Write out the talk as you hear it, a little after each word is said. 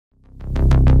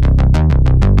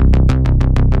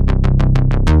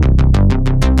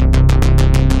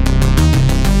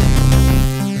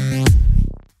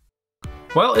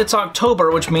Well, it's October,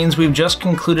 which means we've just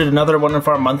concluded another one of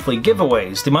our monthly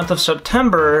giveaways. The month of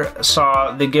September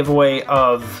saw the giveaway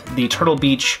of the Turtle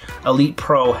Beach Elite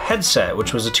Pro headset,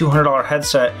 which was a $200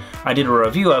 headset I did a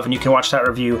review of, and you can watch that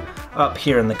review up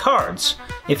here in the cards.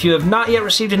 If you have not yet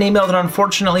received an email, then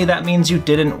unfortunately that means you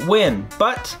didn't win.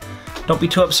 But don't be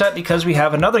too upset, because we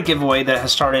have another giveaway that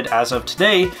has started as of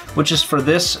today, which is for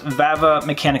this Vava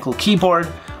mechanical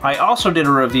keyboard. I also did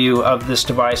a review of this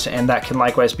device, and that can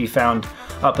likewise be found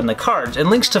up in the cards. And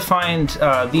links to find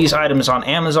these items on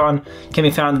Amazon can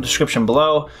be found in the description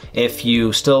below. If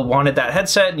you still wanted that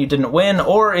headset and you didn't win,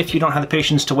 or if you don't have the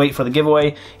patience to wait for the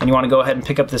giveaway and you want to go ahead and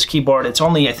pick up this keyboard, it's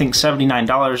only, I think,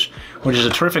 $79, which is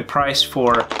a terrific price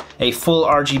for a full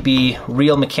RGB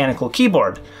real mechanical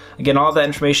keyboard. Again, all of that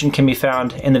information can be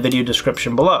found in the video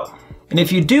description below. And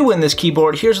if you do win this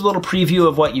keyboard, here's a little preview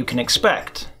of what you can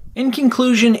expect. In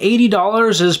conclusion,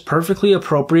 $80 is perfectly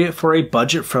appropriate for a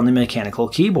budget-friendly mechanical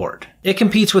keyboard. It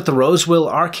competes with the Rosewill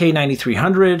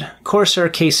RK9300, Corsair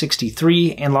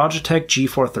K63, and Logitech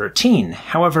G413.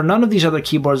 However, none of these other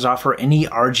keyboards offer any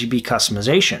RGB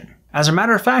customization. As a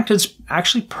matter of fact, it's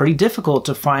actually pretty difficult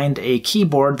to find a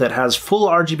keyboard that has full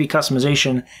RGB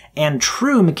customization and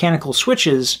true mechanical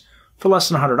switches for less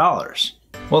than $100.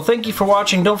 Well, thank you for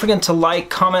watching. Don't forget to like,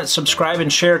 comment, subscribe,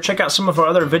 and share. Check out some of our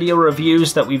other video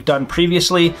reviews that we've done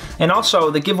previously. And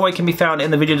also, the giveaway can be found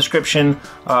in the video description.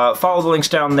 Follow the links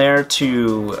down there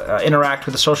to interact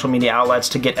with the social media outlets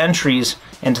to get entries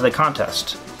into the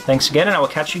contest. Thanks again, and I will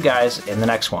catch you guys in the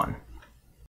next one.